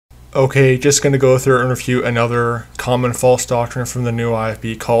Okay, just going to go through and refute another common false doctrine from the new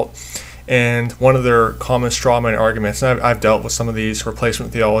IFB cult. And one of their common strawman arguments, and I've dealt with some of these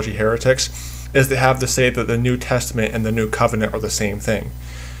replacement theology heretics, is they have to say that the New Testament and the New Covenant are the same thing.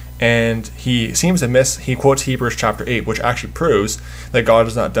 And he seems to he quotes Hebrews chapter 8, which actually proves that God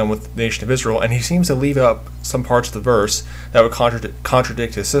is not done with the nation of Israel, and he seems to leave out some parts of the verse that would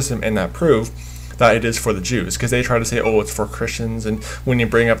contradict his system and that prove that it is for the Jews, because they try to say, oh, it's for Christians, and when you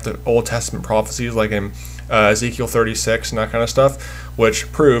bring up the Old Testament prophecies like in Ezekiel 36 and that kind of stuff,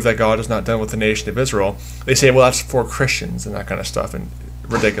 which prove that God is not done with the nation of Israel, they say, well, that's for Christians and that kind of stuff, and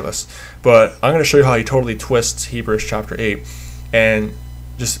ridiculous. But I'm going to show you how he totally twists Hebrews chapter 8 and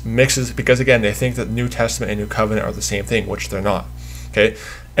just mixes, because again, they think that the New Testament and New Covenant are the same thing, which they're not. Okay,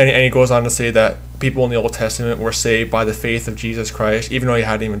 and he goes on to say that people in the Old Testament were saved by the faith of Jesus Christ, even though he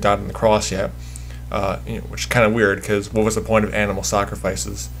hadn't even died on the cross yet. Which is kind of weird, because what was the point of animal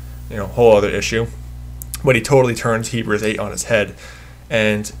sacrifices? Whole other issue. But he totally turns Hebrews 8 on its head,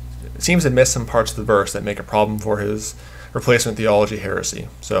 and seems to miss some parts of the verse that make a problem for his replacement theology heresy.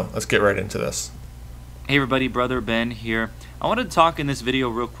 So let's get right into this. Hey everybody, Brother Ben here. I want to talk in this video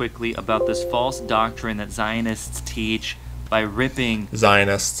real quickly about this false doctrine that Zionists teach by ripping...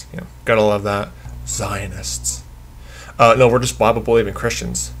 Zionists, gotta love that. Zionists. No, we're just Bible-believing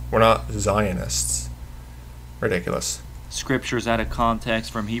Christians. We're not Zionists. Ridiculous. Scriptures out of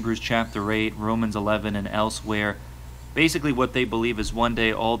context from Hebrews chapter 8, Romans 11, and elsewhere. Basically what they believe is one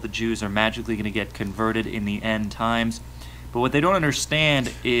day all the Jews are magically going to get converted in the end times. But what they don't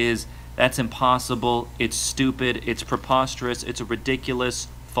understand is that's impossible, it's stupid, it's preposterous, it's a ridiculous,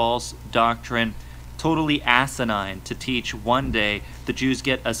 false doctrine. Totally asinine to teach one day the Jews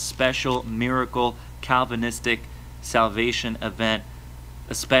get a special miracle Calvinistic salvation event,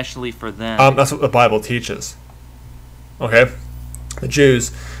 especially for them. That's what the Bible teaches. Okay? The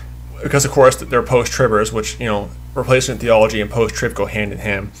Jews, because of course they're post-tribbers, which, replacement theology and post-trib go hand in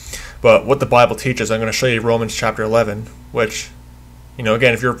hand. But what the Bible teaches, I'm going to show you Romans chapter 11, which,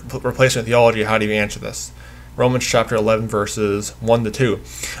 again, if you're replacement theology, how do you answer this? Romans chapter 11, verses 1 to 2.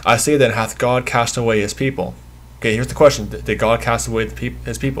 I say then, hath God cast away his people? Okay, here's the question. Did God cast away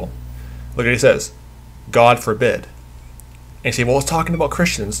his people? Look what he says. God forbid. And you say, well, it's talking about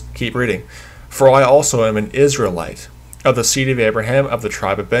Christians. Keep reading. For I also am an Israelite, of the seed of Abraham, of the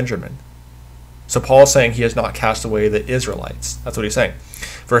tribe of Benjamin. So Paul's saying he has not cast away the Israelites. That's what he's saying.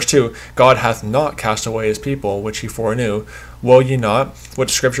 Verse 2, God hath not cast away his people, which he foreknew. Woe ye not, what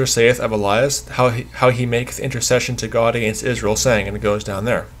Scripture saith of Elias, how he maketh intercession to God against Israel, saying, and it goes down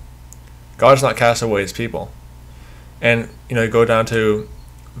there. God has not cast away his people. And, you go down to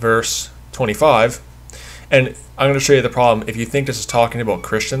verse 25, and I'm going to show you the problem. If you think this is talking about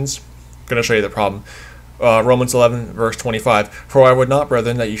Christians, I'm going to show you the problem. Romans 11, verse 25. For I would not,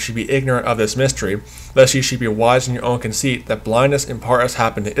 brethren, that you should be ignorant of this mystery, lest ye should be wise in your own conceit, that blindness in part has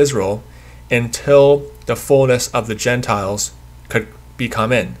happened to Israel, until the fullness of the Gentiles could be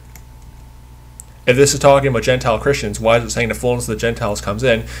come in. If this is talking about Gentile Christians, why is it saying the fullness of the Gentiles comes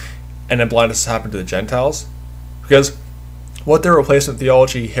in, and then blindness has happened to the Gentiles? Because what their replacement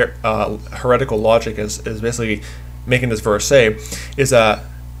theology heretical logic is basically making this verse say is that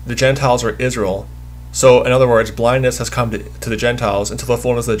the Gentiles are Israel. So, in other words, blindness has come to the Gentiles until the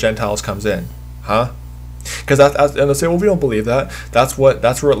fullness of the Gentiles comes in. Huh? Because and they say, well, we don't believe that. That's where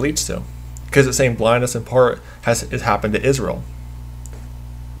it leads to. Because it's saying blindness in part has happened to Israel.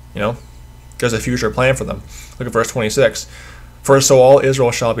 There's a future plan for them. Look at verse 26. For so all Israel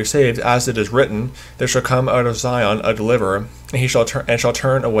shall be saved, as it is written, there shall come out of Zion a deliverer, and he shall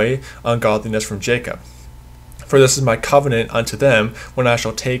turn away ungodliness from Jacob. For this is my covenant unto them, when I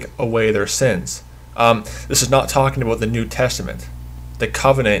shall take away their sins. This is not talking about the New Testament. The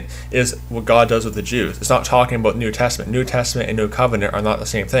covenant is what God does with the Jews. It's not talking about New Testament. New Testament and New Covenant are not the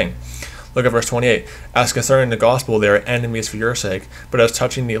same thing. Look at verse 28. As concerning the gospel, they are enemies for your sake, but as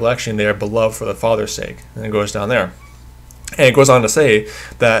touching the election, they are beloved for the Father's sake. And it goes down there. And it goes on to say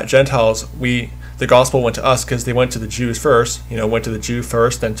that Gentiles, the gospel went to us because they went to the Jews first, went to the Jew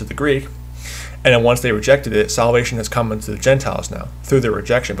first, then to the Greek. And then once they rejected it, salvation has come unto the Gentiles now, through their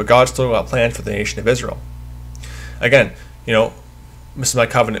rejection. But God's still got plans for the nation of Israel. Again, this is my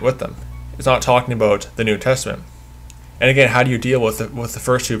covenant with them. It's not talking about the New Testament. And again, how do you deal with the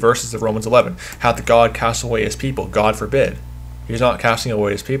first two verses of Romans 11? Hath God cast away his people? God forbid. He's not casting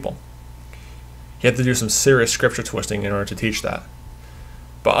away his people. You have to do some serious scripture twisting in order to teach that.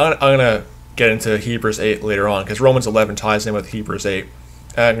 But I'm going to get into Hebrews 8 later on, because Romans 11 ties in with Hebrews 8.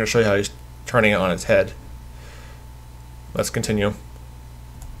 And I'm going to show you how he's turning it on its head. Let's continue.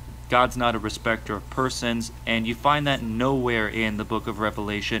 God's not a respecter of persons, and you find that nowhere in the book of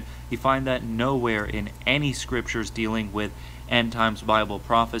Revelation. You find that nowhere in any scriptures dealing with end times Bible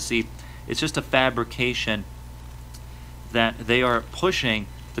prophecy. It's just a fabrication that they are pushing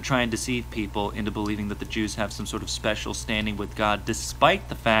to try and deceive people into believing that the Jews have some sort of special standing with God, despite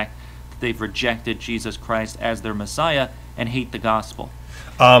the fact that they've rejected Jesus Christ as their Messiah and hate the gospel.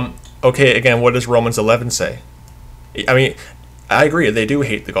 Okay, again, what does Romans 11 say? I mean, I agree, they do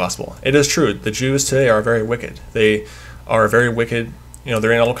hate the gospel. It is true, the Jews today are very wicked. They are very wicked,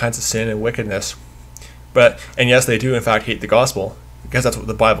 they're in all kinds of sin and wickedness. And yes, they do in fact hate the gospel, because that's what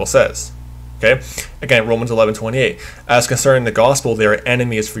the Bible says. Okay? Again, Romans 11:28. As concerning the gospel, they are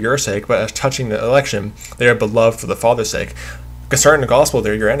enemies for your sake, but as touching the election, they are beloved for the Father's sake. Concerning the gospel,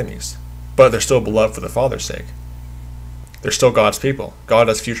 they're your enemies, but they're still beloved for the Father's sake. They're still God's people. God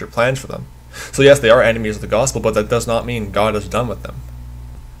has future plans for them. So yes, they are enemies of the gospel, but that does not mean God is done with them.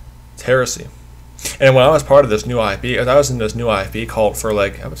 It's heresy. And when I was part of this new IFB, I was in this new IFB cult for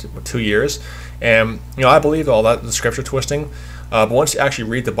 2 years, and I believed all that, the scripture twisting, but once you actually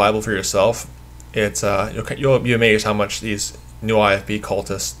read the Bible for yourself, it's you'll be amazed how much these new IFB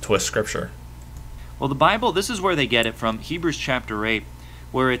cultists twist scripture. Well, the Bible, this is where they get it from, Hebrews chapter 8,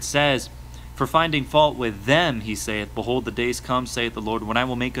 where it says, "For finding fault with them, he saith, Behold, the days come, saith the Lord, when I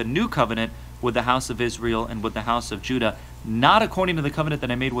will make a new covenant with the house of Israel and with the house of Judah, not according to the covenant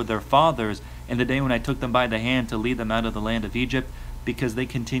that I made with their fathers in the day when I took them by the hand to lead them out of the land of Egypt, because they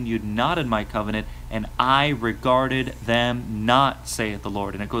continued not in my covenant, and I regarded them not, saith the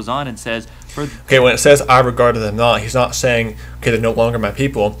Lord." And it goes on and says, Okay, when it says I regarded them not, he's not saying, okay, they're no longer my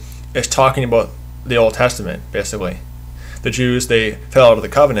people. It's talking about the Old Testament, basically. The Jews, they fell out of the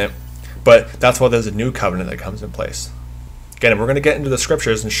covenant, but that's why there's a new covenant that comes in place. Again, we're going to get into the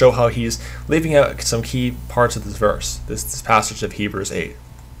scriptures and show how he's leaving out some key parts of this verse, this passage of Hebrews 8.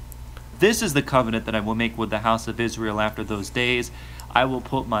 "This is the covenant that I will make with the house of Israel after those days. I will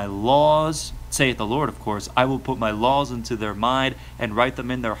put my laws," saith the Lord, of course, "I will put my laws into their mind and write them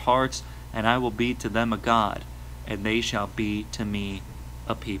in their hearts, and I will be to them a God, and they shall be to me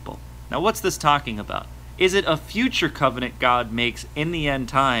a people." Now, what's this talking about? Is it a future covenant God makes in the end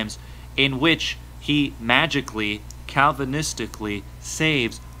times in which he magically, Calvinistically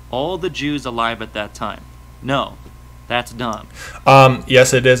saves all the Jews alive at that time? No, that's dumb.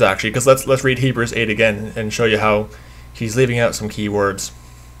 Yes, it is actually, because let's read Hebrews 8 again and show you how he's leaving out some key words.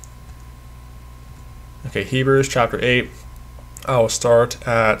 Okay, Hebrews chapter 8, I will start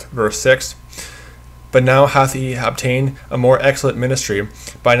at verse 6. "But now hath he obtained a more excellent ministry,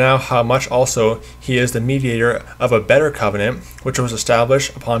 by now how much also he is the mediator of a better covenant, which was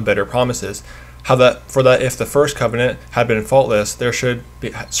established upon better promises. For that if the first covenant had been faultless, there should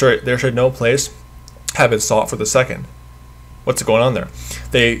no place have been sought for the second." What's going on there?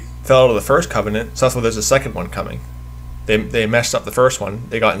 They fell out of the first covenant, so that's why there's a second one coming. They messed up the first one.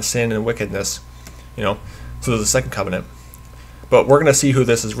 They got in sin and wickedness, so there's a second covenant. But we're going to see who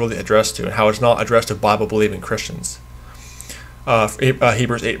this is really addressed to and how it's not addressed to Bible-believing Christians.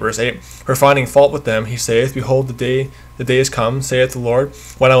 Hebrews 8, verse 8. "For finding fault with them, he saith, Behold, the day is come, saith the Lord,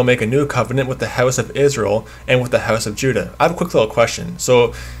 when I will make a new covenant with the house of Israel and with the house of Judah." I have a quick little question.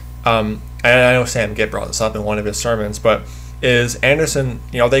 So, and I know Sam Gitt brought this up in one of his sermons, but is Anderson,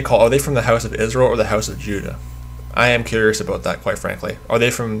 are they from the house of Israel or the house of Judah? I am curious about that, quite frankly. Are they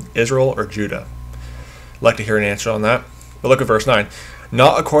from Israel or Judah? I'd like to hear an answer on that. But look at verse 9.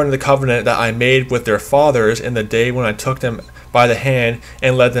 "Not according to the covenant that I made with their fathers in the day when I took them by the hand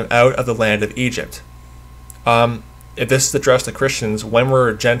and led them out of the land of Egypt." If this is addressed to Christians, when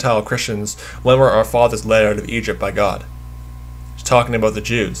were Gentile Christians, when were our fathers led out of Egypt by God? It's talking about the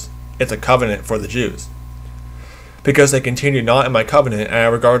Jews. It's a covenant for the Jews. "Because they continued not in my covenant, and I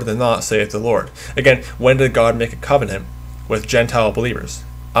regarded them not, saith the Lord." Again, when did God make a covenant with Gentile believers?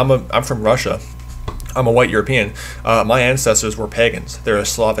 I'm from Russia. I'm a white European. My ancestors were pagans. They were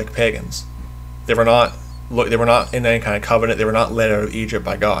Slavic pagans. They were not in any kind of covenant. They were not led out of Egypt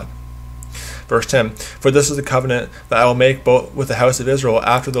by God. Verse 10, "For this is the covenant that I will make both with the house of Israel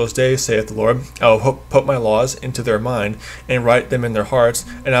after those days, saith the Lord. I will put my laws into their mind and write them in their hearts,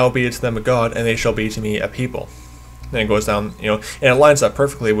 and I will be to them a God, and they shall be to me a people." Then it goes down, and it lines up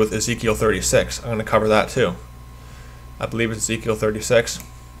perfectly with Ezekiel 36. I'm going to cover that too. I believe it's Ezekiel 36.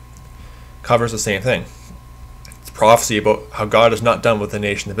 Covers the same thing. It's prophecy about how God is not done with the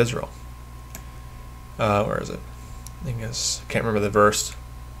nation of Israel. Where is it? I can't remember the verse.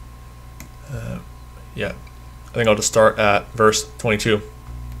 I think I'll just start at verse 22.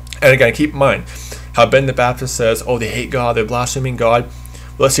 And again, keep in mind how Ben the Baptist says, "Oh, they hate God, they're blaspheming God."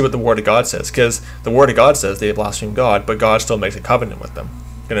 Well, let's see what the Word of God says, because the Word of God says they blaspheme God, but God still makes a covenant with them.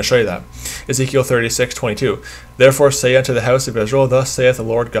 going to show you that. Ezekiel 36:22. Therefore say unto the house of Israel, Thus saith the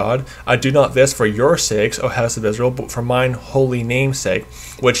Lord God, I do not this for your sakes, O house of Israel, but for mine holy name's sake,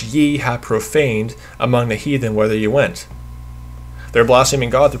 which ye have profaned among the heathen whither ye went. They're blaspheming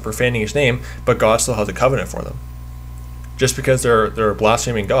God, they're profaning his name, but God still has a covenant for them. Just because they're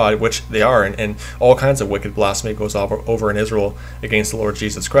blaspheming God, which they are, and all kinds of wicked blasphemy goes over in Israel against the Lord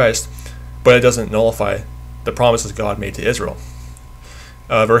Jesus Christ, but it doesn't nullify the promises God made to Israel.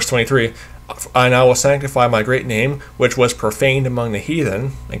 Verse 23, And I will sanctify my great name, which was profaned among the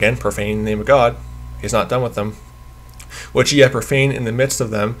heathen. Again, profaning the name of God. He's not done with them. Which ye have profaned in the midst of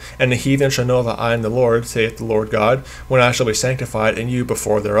them, and the heathen shall know that I am the Lord, saith the Lord God, when I shall be sanctified in you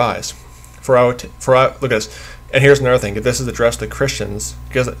before their eyes. Look at this. And here's another thing. If this is addressed to Christians,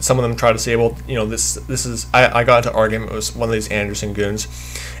 because some of them try to say, well, this is. I got into argument with one of these Anderson goons,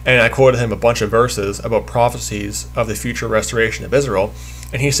 and I quoted him a bunch of verses about prophecies of the future restoration of Israel,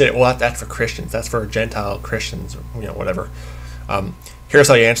 and he said, well, that's for Christians. That's for Gentile Christians, or whatever. Here's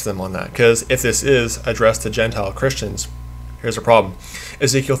how you answer them on that. Because if this is addressed to Gentile Christians, here's a problem.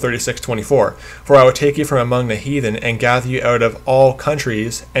 Ezekiel 36:24. For I will take you from among the heathen and gather you out of all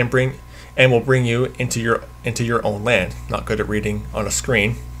countries and will bring you into your own land. Not good at reading on a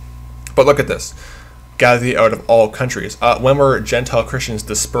screen. But look at this. Gather you out of all countries. When were Gentile Christians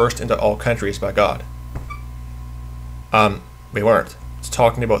dispersed into all countries by God? We weren't. It's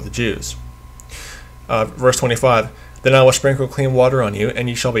talking about the Jews. Verse 25. Then I will sprinkle clean water on you, and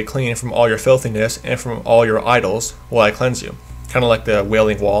ye shall be clean from all your filthiness, and from all your idols will I cleanse you. Kind of like the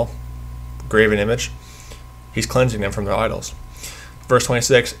Wailing Wall, graven image. He's cleansing them from their idols. Verse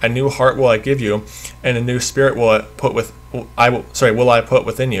 26, A new heart will I give you, and a new spirit will I put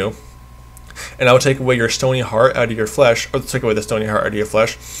within you. And I will take away your stony heart out of your flesh, or take away the stony heart out of your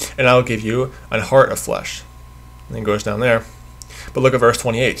flesh, and I will give you an heart of flesh. And then goes down there. But look at verse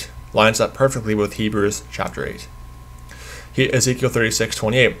 28. Lines up perfectly with Hebrews chapter 8. Ezekiel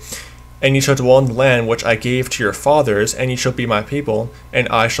 36:28. And ye shall dwell in the land which I gave to your fathers, and ye shall be my people, and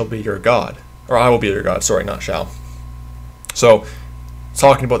I shall be your God. Or I will be your God, sorry, not shall. So,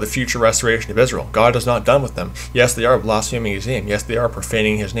 talking about the future restoration of Israel. God is not done with them. Yes, they are blaspheming his name. Yes, they are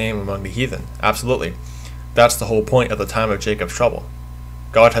profaning his name among the heathen. Absolutely. That's the whole point of the time of Jacob's trouble.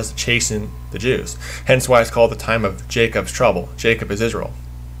 God has to chasten the Jews. Hence why it's called the time of Jacob's trouble. Jacob is Israel.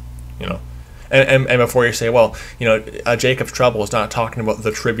 And before you say, well, Jacob's trouble is not talking about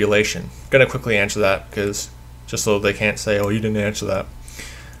the tribulation. I'm going to quickly answer that, because just so they can't say, oh, you didn't answer that.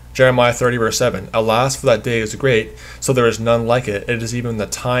 Jeremiah 30 verse 7. Alas, for that day is great, so there is none like it. It is even the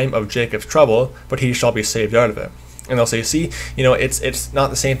time of Jacob's trouble, but he shall be saved out of it. And they'll say, see, it's not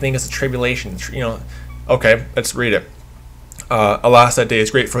the same thing as the tribulation. Okay, let's read it. Alas, that day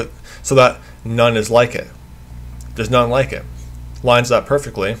is great, so that none is like it. There's none like it. Lines up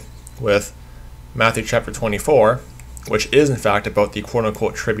perfectly with Matthew chapter 24, which is in fact about the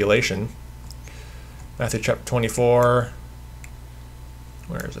quote-unquote tribulation. Matthew chapter 24,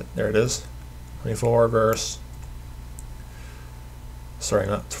 where is it? There it is. 24 verse, sorry,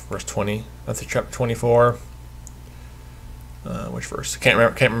 not verse 20. Matthew chapter 24. Which verse? Can't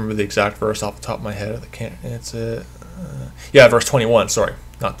remember the exact verse off the top of my head. Verse 21. Sorry,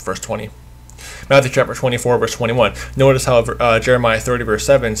 not verse 20. Matthew chapter 24 verse 21. Notice how Jeremiah 30 verse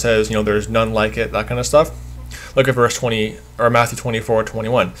 7 says, there's none like it, that kind of stuff. Look at verse 20, or Matthew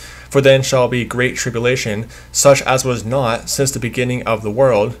 24:21. For then shall be great tribulation, such as was not since the beginning of the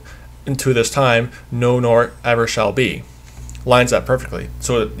world, unto this time, no nor ever shall be. Lines up perfectly.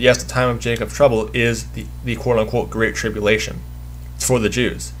 So yes, the time of Jacob's trouble is the quote-unquote great tribulation. It's for the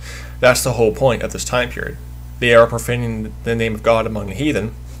Jews. That's the whole point of this time period. They are profaning the name of God among the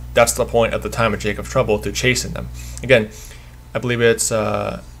heathen. That's the point of the time of Jacob's trouble, to chasten them. Again, I believe it's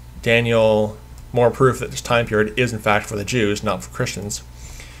Daniel, more proof that this time period is in fact for the Jews, not for Christians.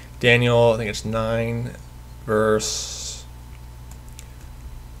 Daniel, I think it's 9 verse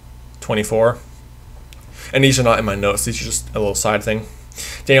 24. And these are not in my notes, these are just a little side thing.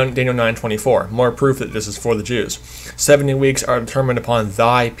 Daniel 9:24, more proof that this is for the Jews. 70 weeks are determined upon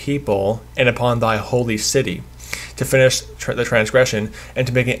thy people and upon thy holy city, to finish the transgression, and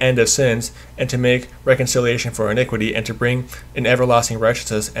to make an end of sins, and to make reconciliation for iniquity, and to bring in everlasting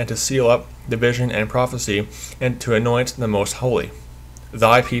righteousness, and to seal up the vision and prophecy, and to anoint the most holy.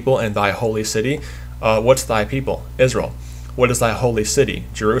 Thy people and thy holy city. What's thy people? Israel. What is thy holy city?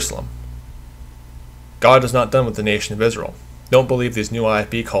 Jerusalem. God is not done with the nation of Israel. Don't believe these new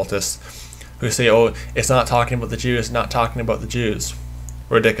IFB cultists who say, oh, it's not talking about the Jews, not talking about the Jews.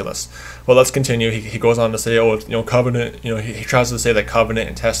 Ridiculous. Well, let's continue. He goes on to say, covenant, he tries to say that covenant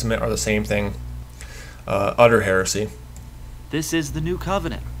and testament are the same thing. Utter heresy. This is the new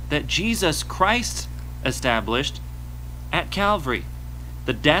covenant that Jesus Christ established at Calvary.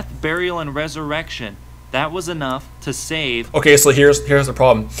 The death, burial, and resurrection, that was enough to save. Okay, so here's the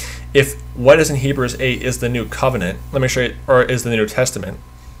problem. If what is in Hebrews 8 is the new covenant, let me show you, or is the New Testament,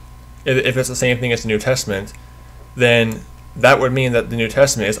 if it's the same thing as the New Testament, then that would mean that the New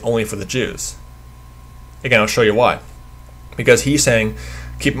Testament is only for the Jews. Again, I'll show you why. Because he's saying,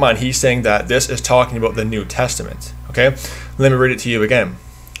 keep in mind, he's saying that this is talking about the New Testament. Okay? Let me read it to you again.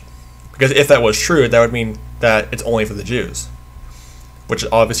 Because if that was true, that would mean that it's only for the Jews. Which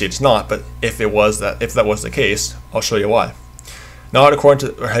obviously it's not, but if that was the case, I'll show you why. Not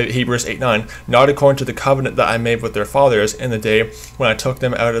according to Hebrews 8:9, not according to the covenant that I made with their fathers in the day when I took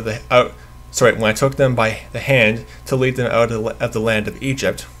them when I took them by the hand to lead them out of the land of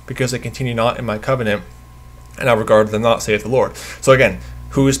Egypt, because they continue not in my covenant, and I regarded them not, saith the Lord. So again,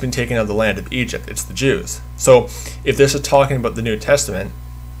 who has been taken out of the land of Egypt? It's the Jews. So if this is talking about the New Testament,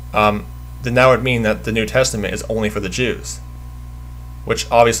 then that would mean that the New Testament is only for the Jews,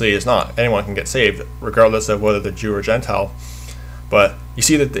 which obviously is not. Anyone can get saved, regardless of whether they're Jew or Gentile. But you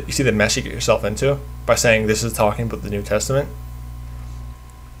see the mess you get yourself into by saying this is talking about the New Testament.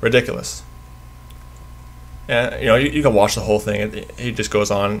 Ridiculous. And you can watch the whole thing. He just goes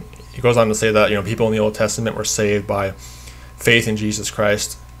on. He goes on to say that people in the Old Testament were saved by faith in Jesus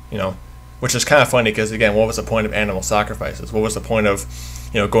Christ. Which is kind of funny because again, what was the point of animal sacrifices? What was the point of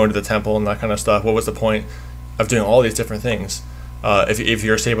going to the temple and that kind of stuff? What was the point of doing all these different things if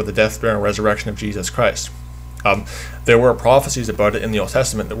you're saved with the death, burial, and resurrection of Jesus Christ? There were prophecies about it in the Old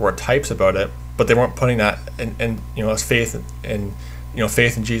Testament. There were types about it, but they weren't putting that in as faith in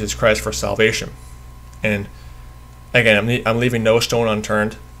faith in Jesus Christ for salvation. And again, I'm leaving no stone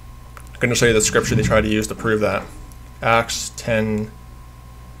unturned. I'm going to show you the scripture they try to use to prove that. Acts 10,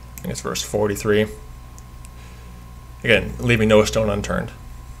 I think it's verse 43. Again, leaving no stone unturned.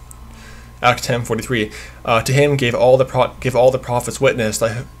 Acts 10:43. To him gave all the prophets witness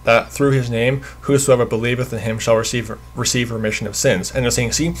that through his name whosoever believeth in him shall receive remission of sins. And they're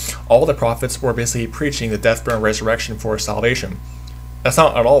saying, see, all the prophets were basically preaching the death, burial, and resurrection for salvation. That's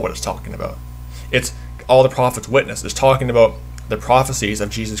not at all what it's talking about. It's all the prophets witness. It's talking about the prophecies of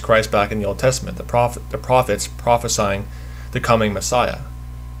Jesus Christ back in the Old Testament. The prophets prophesying the coming Messiah,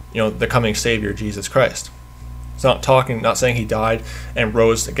 the coming Savior, Jesus Christ. It's not saying he died and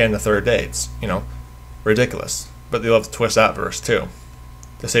rose again the third day. It's, ridiculous. But they love to twist that verse too,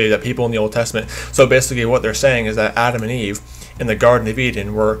 to say that people in the Old Testament. So basically what they're saying is that Adam and Eve in the Garden of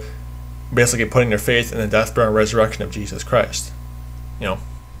Eden were basically putting their faith in the death, burial, and resurrection of Jesus Christ.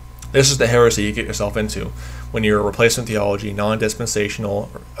 This is the heresy you get yourself into when you're replacement theology, non-dispensational,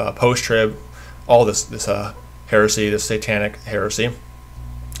 post-trib, all this heresy, this satanic heresy.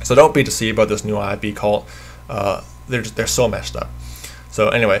 So don't be deceived by this new IB cult. They're so messed up. So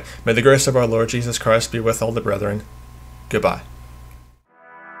anyway, may the grace of our Lord Jesus Christ be with all the brethren. Goodbye.